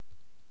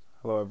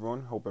Hello,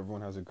 everyone. Hope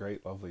everyone has a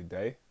great, lovely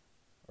day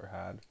or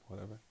had,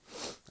 whatever.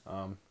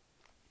 Um,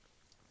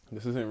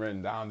 this isn't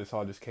written down. This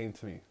all just came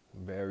to me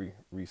very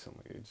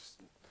recently. It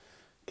just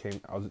came.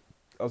 I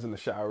was in the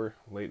shower,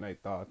 late night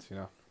thoughts,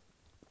 and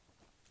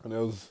it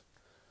was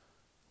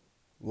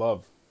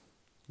love.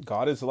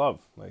 God is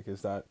love. Like,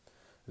 is that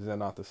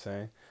not the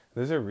saying?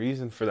 There's a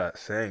reason for that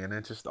saying, and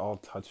it just all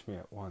touched me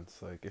at once.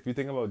 Like, if you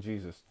think about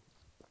Jesus,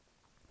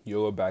 you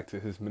go back to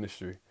his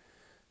ministry.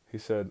 He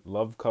said,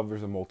 "Love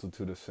covers a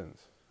multitude of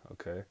sins."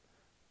 Okay,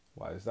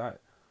 why is that?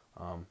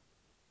 Um,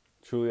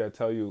 Truly, I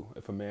tell you,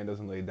 if a man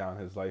doesn't lay down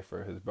his life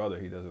for his brother,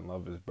 he doesn't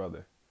love his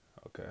brother.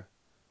 Okay,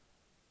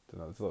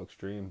 so it's a little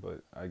extreme,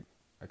 but I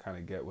kind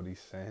of get what he's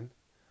saying.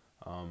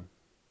 Um,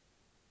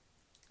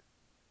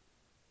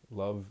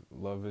 love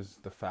is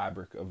the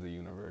fabric of the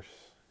universe.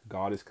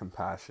 God is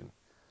compassion,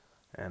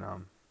 and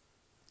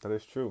that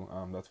is true.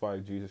 That's why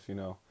Jesus,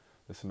 the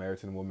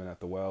Samaritan woman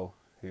at the well,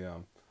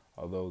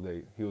 although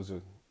he was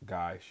a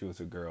guy, she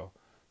was a girl.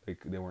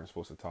 They weren't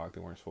supposed to talk.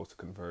 They weren't supposed to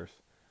converse.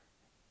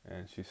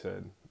 And he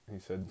said,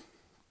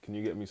 "Can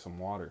you get me some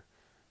water?"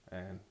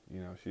 And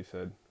she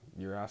said,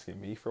 "You're asking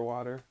me for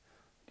water?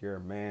 You're a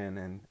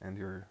man and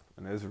you're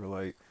an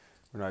Israelite.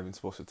 We're not even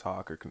supposed to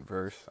talk or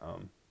converse."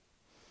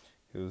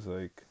 He was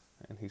like,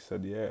 and he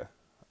said, "Yeah,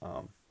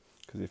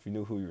 because if you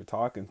knew who you were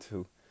talking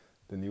to,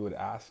 then you would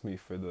ask me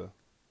for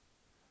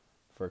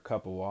a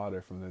cup of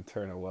water from the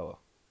eternal well."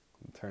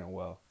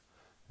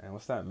 And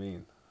what's that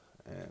mean?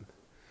 And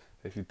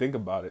if you think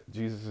about it,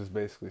 Jesus is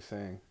basically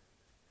saying,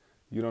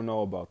 "You don't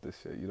know about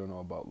this yet. You don't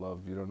know about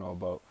love. You don't know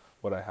about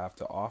what I have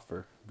to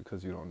offer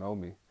because you don't know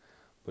me.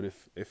 But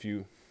if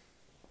you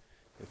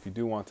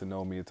do want to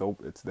know me,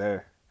 it's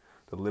there.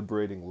 The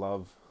liberating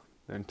love,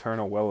 the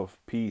internal well of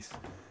peace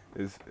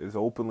is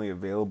openly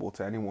available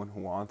to anyone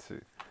who wants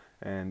it.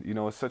 And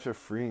it's such a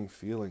freeing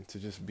feeling to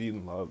just be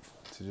in love,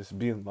 to just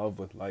be in love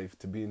with life,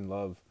 to be in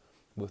love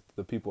with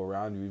the people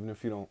around you, even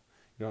if you don't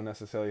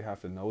necessarily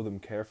have to know them,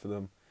 care for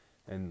them,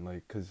 and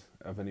like because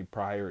of any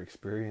prior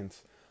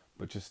experience,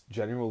 but just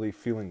genuinely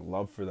feeling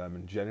love for them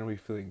and genuinely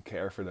feeling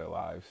care for their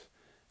lives.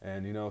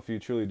 And if you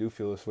truly do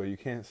feel this way, you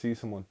can't see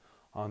someone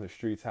on the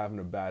streets having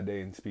a bad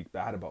day and speak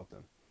bad about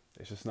them.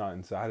 It's just not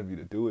inside of you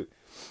to do it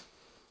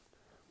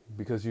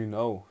because you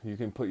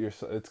can put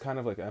yourself. It's kind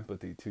of like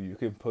empathy too. You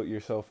can put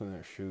yourself in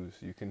their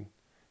shoes. You can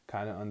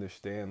kind of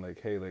understand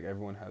like, hey, like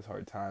everyone has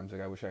hard times.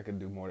 Like I wish I could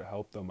do more to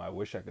help them. I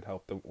wish I could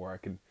help them, or I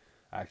could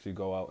actually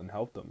go out and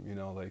help them.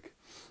 Like.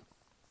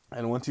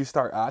 And once you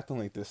start acting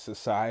like this,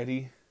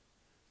 society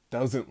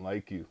doesn't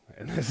like you.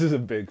 And this is a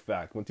big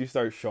fact. Once you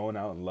start showing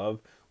out love,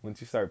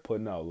 once you start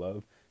putting out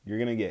love, you're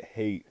going to get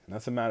hate. And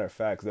that's a matter of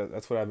fact.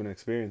 That's what I've been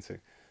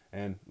experiencing.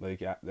 And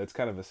like yeah, that's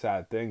kind of a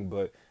sad thing,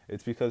 but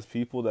it's because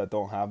people that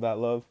don't have that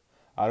love,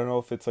 I don't know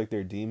if it's like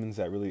they're demons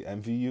that really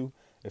envy you,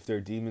 if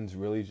their demons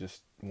really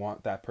just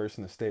want that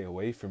person to stay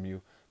away from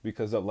you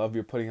because the love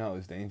you're putting out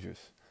is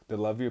dangerous. The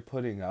love you're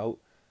putting out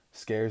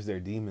scares their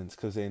demons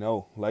because they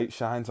know light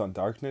shines on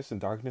darkness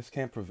and darkness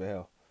can't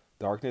prevail.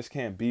 Darkness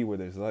can't be where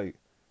there's light.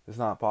 It's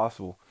not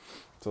possible.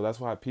 So that's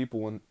why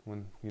people,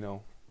 when I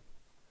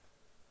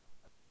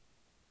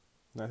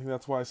think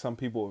that's why some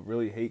people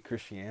really hate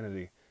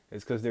Christianity.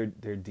 It's because they're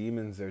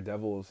demons, they're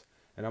devils,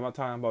 and I'm not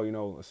talking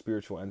about a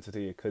spiritual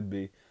entity. It could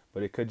be,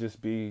 but it could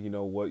just be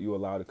what you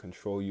allow to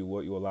control you,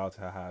 what you allow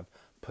to have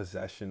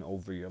possession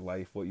over your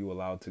life, what you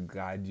allow to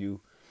guide you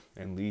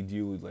and lead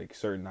you, like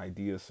certain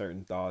ideas,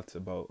 certain thoughts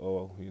about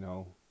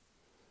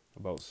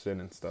about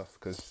sin and stuff.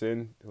 Because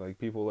sin, like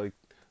people like,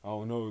 I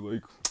don't know,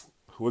 like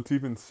what's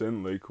even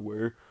sin? Like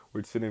where'd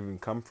sin even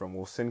come from?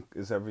 Well, sin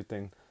is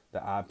everything,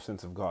 the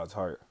absence of God's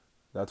heart.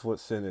 That's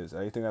what sin is.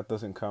 Anything that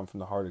doesn't come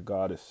from the heart of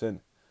God is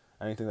sin.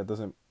 Anything that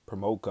doesn't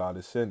promote God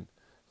is sin,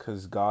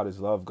 because God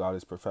is love. God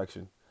is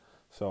perfection.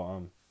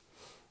 So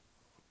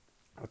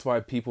that's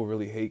why people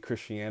really hate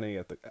Christianity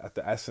at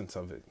the essence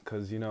of it,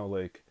 because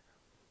like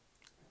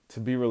to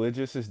be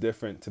religious is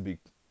different to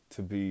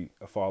be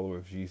a follower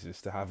of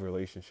Jesus, to have a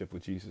relationship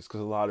with Jesus.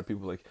 Because a lot of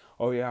people are like,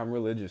 oh yeah, I'm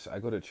religious, I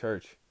go to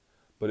church,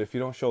 but if you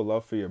don't show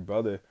love for your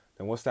brother,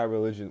 then what's that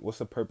religion? What's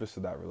the purpose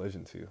of that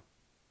religion to you?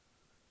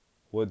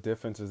 What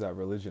difference does that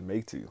religion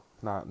make to you?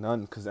 Not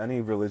none, because any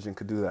religion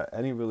could do that.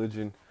 Any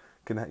religion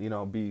can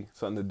be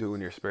something to do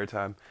in your spare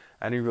time.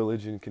 Any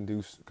religion can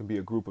be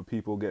a group of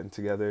people getting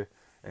together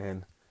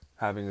and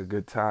having a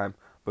good time.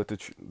 But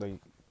like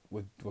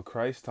what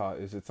Christ taught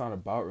is it's not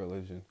about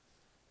religion.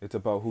 It's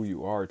about who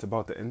you are. It's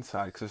about the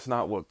inside. Because it's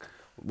not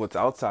what's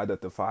outside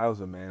that defiles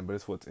a man, but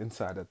it's what's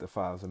inside that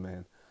defiles a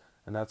man.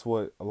 And that's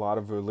what a lot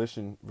of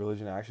religion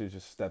actually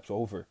just steps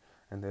over,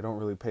 and they don't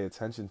really pay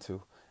attention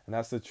to. And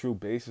that's the true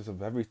basis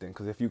of everything.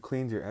 Because if you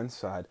cleaned your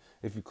inside,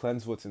 if you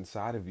cleanse what's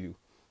inside of you,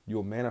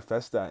 you'll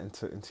manifest that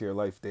into your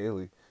life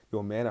daily.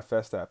 You'll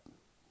manifest that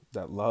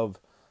love,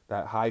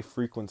 that high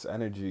frequency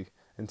energy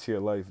into your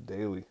life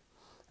daily.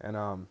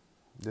 And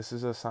this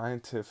is a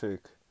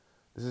scientific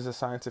this is a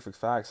scientific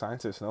fact.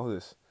 Scientists know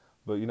this.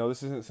 But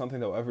this isn't something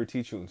they'll ever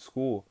teach you in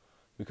school,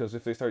 because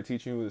if they start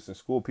teaching you this in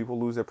school, people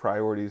lose their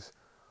priorities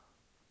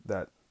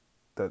that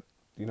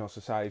that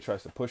society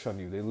tries to push on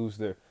you. They lose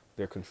their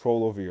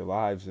control over your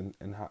lives and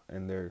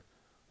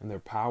their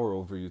power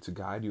over you to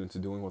guide you into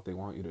doing what they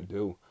want you to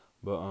do.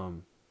 But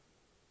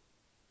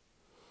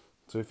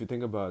so if you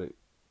think about it,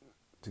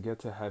 to get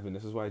to heaven,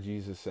 this is why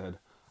Jesus said,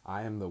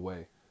 "I am the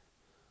way.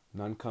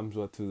 None comes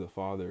but to the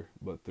Father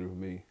but through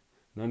me.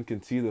 None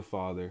can see the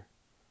Father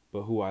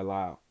but who I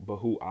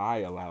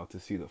allow to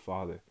see the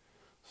Father."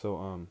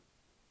 So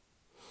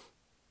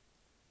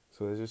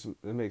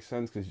it makes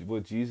sense because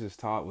what Jesus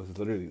taught was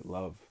literally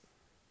love.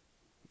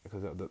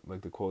 Because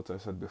like the quotes I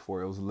said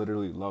before, it was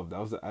literally love. That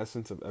was the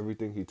essence of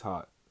everything he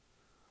taught.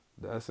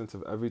 The essence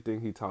of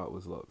everything he taught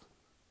was love,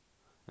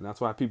 and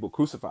that's why people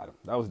crucified him.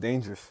 That was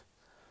dangerous.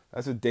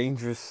 That's a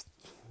dangerous,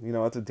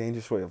 that's a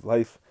dangerous way of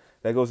life.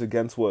 That goes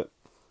against what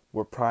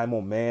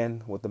primal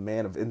man, what the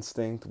man of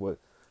instinct, what,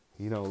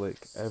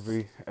 like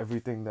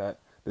everything that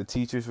the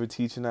teachers were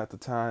teaching at the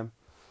time.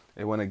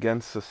 It went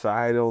against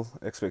societal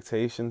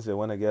expectations. It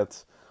went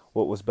against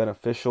what was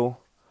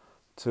beneficial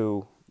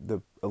to the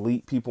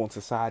elite people in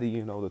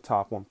society, the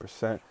top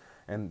 1%.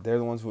 And they're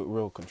the ones with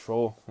real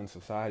control in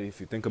society.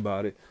 If you think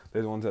about it,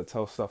 they're the ones that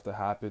tell stuff to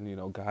happen,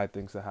 guide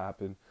things to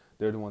happen.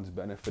 They're the ones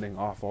benefiting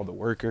off all the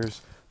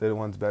workers. They're the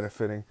ones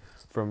benefiting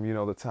from,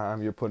 the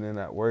time you're putting in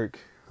at work.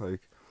 Like,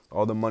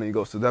 all the money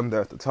goes to them.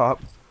 They're at the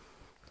top.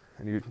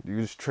 And you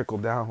just trickle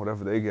down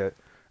whatever they get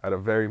at a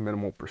very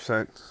minimal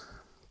percent.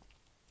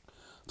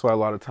 That's why a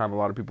lot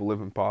of people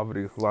live in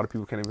poverty. A lot of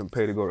people can't even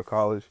pay to go to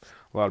college.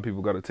 A lot of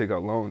people got to take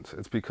out loans.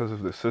 It's because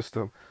of the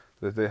system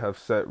that they have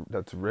set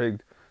that's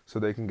rigged so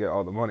they can get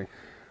all the money.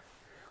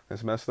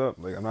 It's messed up.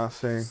 Like, I'm not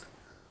saying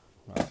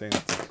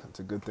it's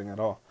a good thing at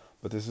all.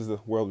 But this is the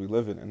world we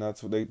live in, and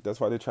that's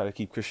why they try to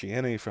keep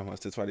Christianity from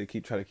us. That's why they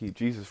try to keep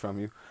Jesus from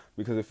you.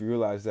 Because if you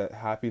realize that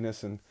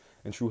happiness and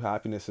true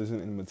happiness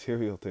isn't in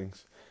material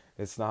things.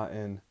 It's not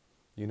in,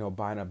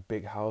 buying a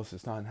big house.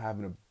 It's not in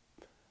having a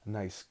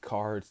nice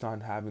car. It's not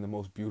in having the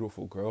most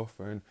beautiful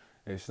girlfriend.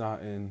 It's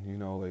not in,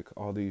 like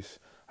all these,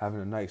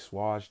 having a nice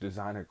watch,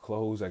 designer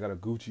clothes. I got a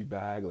Gucci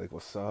bag. Like,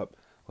 what's up?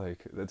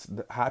 Like,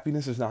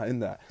 happiness is not in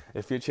that.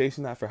 If you're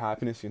chasing that for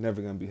happiness, you're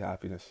never gonna be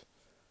happiness.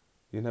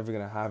 You're never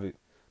gonna have it.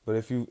 But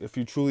if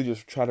you truly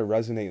just try to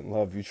resonate in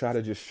love, you try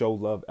to just show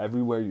love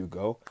everywhere you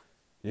go,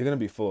 you're gonna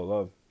be full of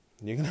love.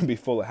 You're gonna be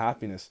full of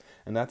happiness,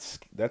 and that's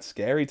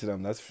scary to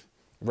them. That's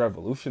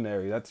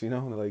revolutionary. That's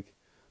like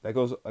that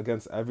goes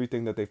against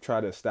everything that they've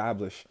tried to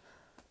establish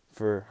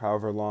for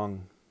however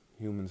long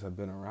humans have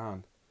been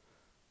around.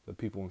 The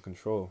people in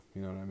control.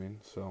 You know what I mean?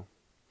 So,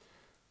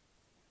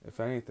 if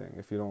anything,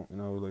 if you don't,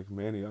 like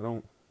Manny, I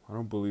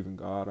don't believe in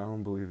God. I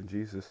don't believe in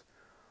Jesus.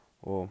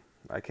 Well,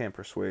 I can't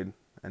persuade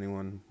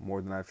anyone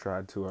more than I've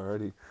tried to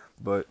already.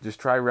 But just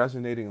try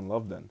resonating in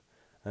love then.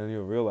 And then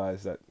you'll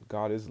realize that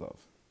God is love.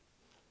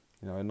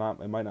 It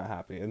might not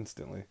happen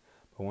instantly.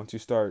 But once you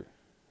start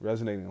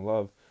resonating in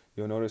love,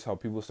 you'll notice how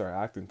people start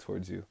acting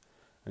towards you.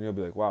 And you'll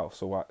be like, wow,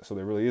 so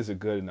there really is a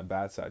good and a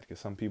bad side. Because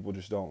some people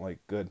just don't like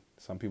good.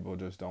 Some people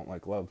just don't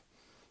like love.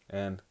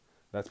 And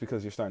that's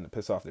because you're starting to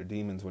piss off their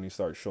demons when you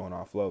start showing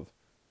off love.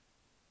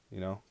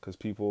 Because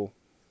people,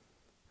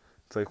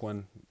 it's like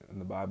when in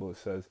the Bible it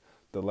says,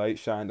 the light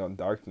shined on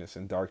darkness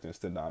and darkness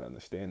did not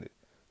understand it.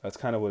 That's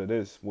kind of what it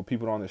is. What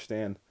people don't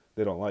understand,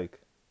 they don't like.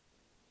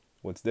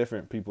 What's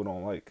different, people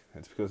don't like.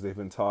 It's because they've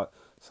been taught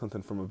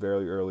something from a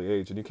very early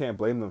age. And you can't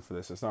blame them for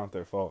this. It's not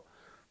their fault.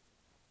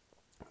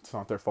 It's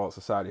not their fault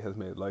society has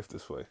made life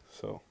this way.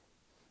 So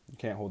you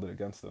can't hold it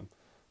against them.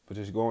 But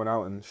just going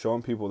out and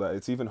showing people that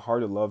it's even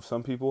hard to love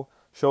some people,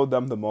 show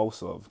them the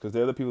most love. Because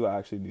they're the people that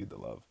actually need the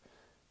love.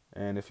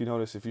 And if you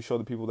notice, if you show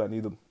the people that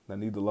need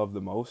the love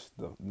the most,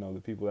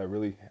 the people that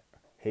really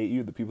hate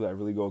you, the people that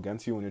really go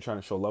against you when you're trying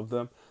to show love to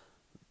them,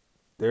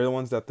 they're the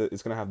ones that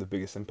it's going to have the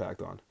biggest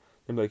impact on.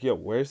 They're like, yo,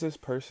 where's this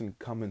person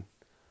coming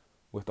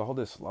with all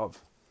this love?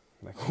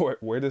 Like,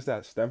 where does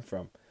that stem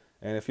from?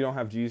 And if you don't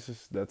have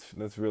Jesus,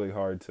 that's really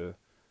hard to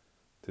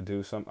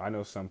do. I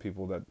know some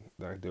people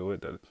that do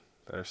it, that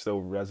are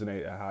still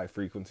resonate at high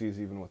frequencies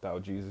even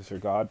without Jesus or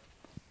God.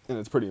 And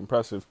it's pretty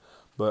impressive.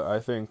 But I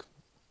think,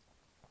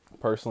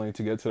 personally,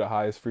 to get to the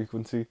highest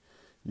frequency,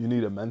 you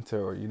need a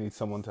mentor or you need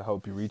someone to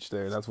help you reach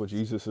there. That's what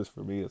Jesus is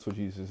for me. That's what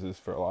Jesus is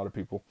for a lot of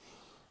people.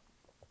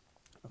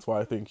 That's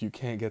why I think you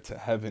can't get to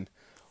heaven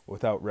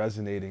without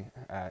resonating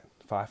at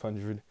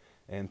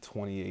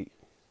 528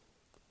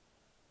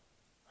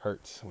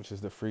 hertz, which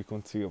is the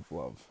frequency of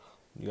love.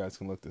 You guys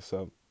can look this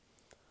up.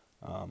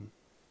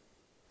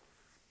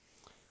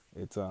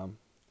 It's the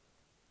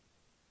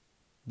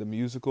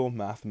musical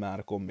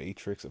mathematical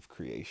matrix of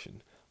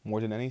creation. More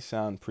than any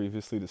sound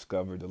previously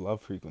discovered, the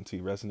love frequency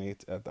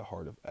resonates at the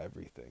heart of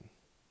everything.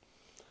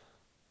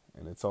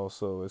 And it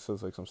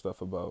says like some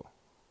stuff about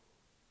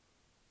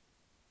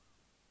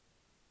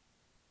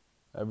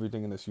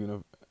everything in this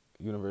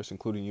universe,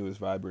 including you, is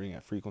vibrating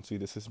at frequency.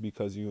 This is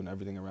because you and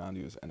everything around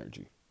you is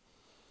energy.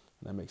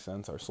 And that makes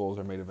sense. Our souls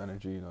are made of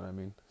energy, you know what I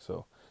mean?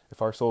 So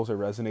if our souls are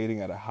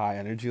resonating at a high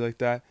energy like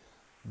that,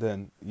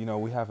 then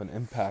we have an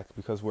impact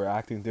because we're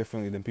acting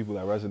differently than people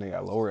that resonate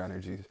at lower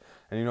energies.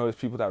 And there's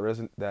people that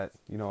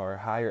are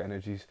higher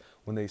energies.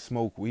 When they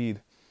smoke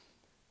weed,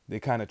 they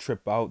kind of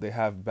trip out. They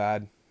had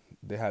bad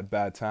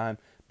time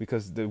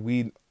because the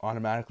weed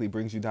automatically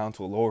brings you down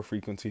to a lower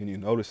frequency, and you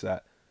notice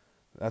that.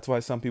 That's why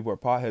some people are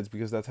potheads,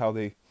 because that's how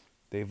they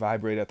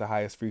vibrate at the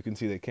highest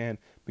frequency they can,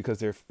 because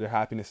their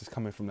happiness is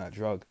coming from that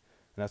drug.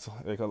 And that's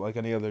like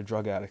any other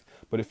drug addict.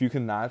 But if you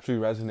can naturally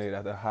resonate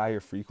at a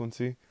higher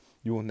frequency,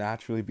 you will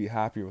naturally be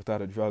happier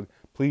without a drug.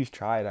 Please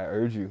try it. I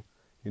urge you.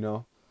 You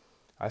know,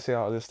 I say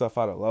all this stuff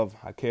out of love.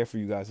 I care for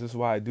you guys. This is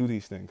why I do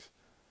these things.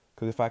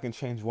 Because if I can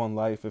change one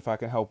life, if I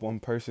can help one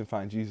person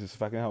find Jesus,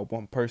 if I can help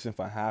one person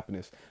find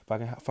happiness,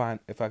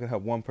 if I can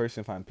help one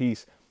person find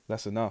peace,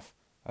 that's enough.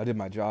 I did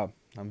my job.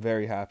 I'm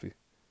very happy.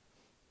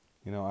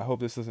 I hope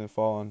this doesn't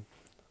fall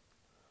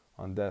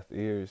on deaf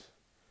ears.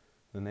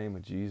 In the name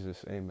of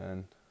Jesus,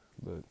 amen.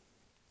 But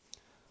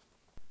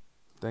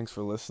thanks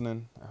for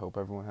listening. I hope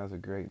everyone has a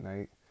great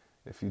night.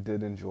 If you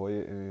did enjoy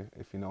it, and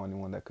if you know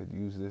anyone that could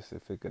use this,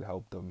 if it could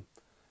help them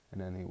in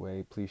any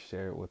way, please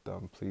share it with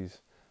them.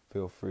 Please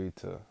feel free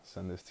to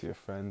send this to your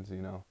friends.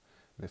 And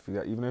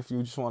even if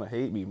you just want to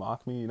hate me,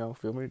 mock me,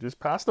 feel me, just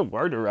pass the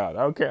word around.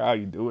 I don't care how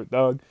you do it,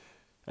 dog.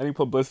 Any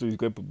publicity is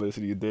good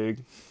publicity, you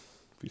dig?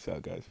 Peace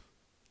out, guys.